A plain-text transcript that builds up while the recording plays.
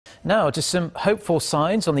Now, to some hopeful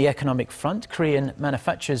signs on the economic front. Korean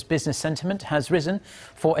manufacturers' business sentiment has risen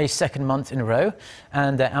for a second month in a row,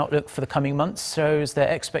 and their outlook for the coming months shows their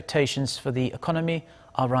expectations for the economy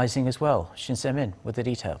are rising as well. Shin Se-min with the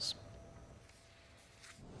details.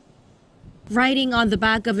 Riding on the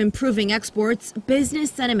back of improving exports,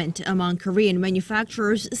 business sentiment among Korean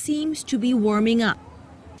manufacturers seems to be warming up.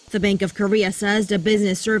 The Bank of Korea says the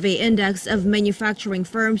business survey index of manufacturing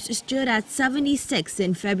firms stood at 76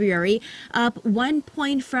 in February, up 1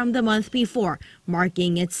 point from the month before,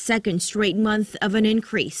 marking its second straight month of an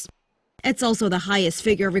increase. It's also the highest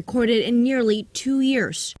figure recorded in nearly 2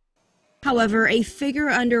 years. However, a figure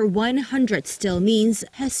under 100 still means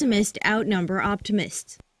pessimists outnumber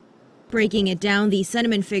optimists. Breaking it down, the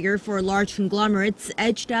sentiment figure for large conglomerates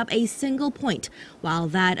edged up a single point, while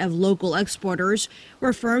that of local exporters,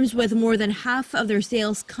 where firms with more than half of their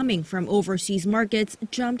sales coming from overseas markets,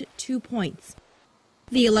 jumped 2 points.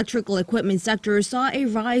 The electrical equipment sector saw a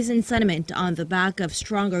rise in sentiment on the back of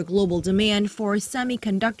stronger global demand for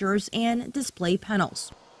semiconductors and display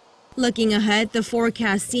panels. Looking ahead, the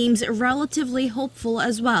forecast seems relatively hopeful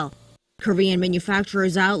as well. Korean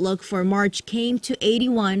manufacturers' outlook for March came to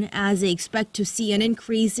 81 as they expect to see an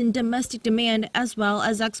increase in domestic demand as well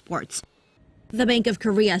as exports. The Bank of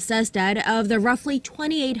Korea says that of the roughly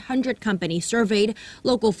 2,800 companies surveyed,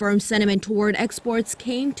 local firm sentiment toward exports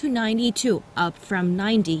came to 92, up from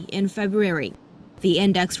 90 in February. The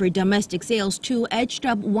index for domestic sales too edged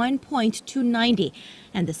up 1 point to 90,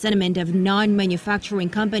 and the sentiment of non-manufacturing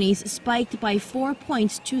companies spiked by 4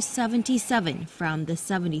 points to 77 from the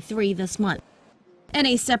 73 this month. In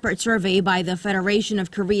a separate survey by the Federation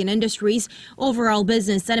of Korean Industries, overall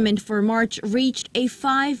business sentiment for March reached a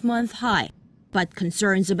 5-month high. But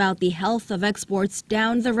concerns about the health of exports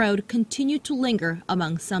down the road continue to linger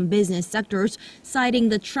among some business sectors, citing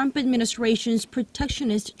the Trump administration's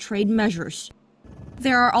protectionist trade measures.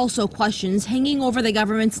 There are also questions hanging over the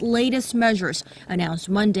government's latest measures, announced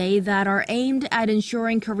Monday, that are aimed at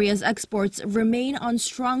ensuring Korea's exports remain on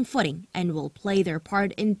strong footing and will play their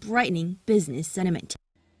part in brightening business sentiment.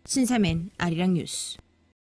 Shin Se-min, Arirang News.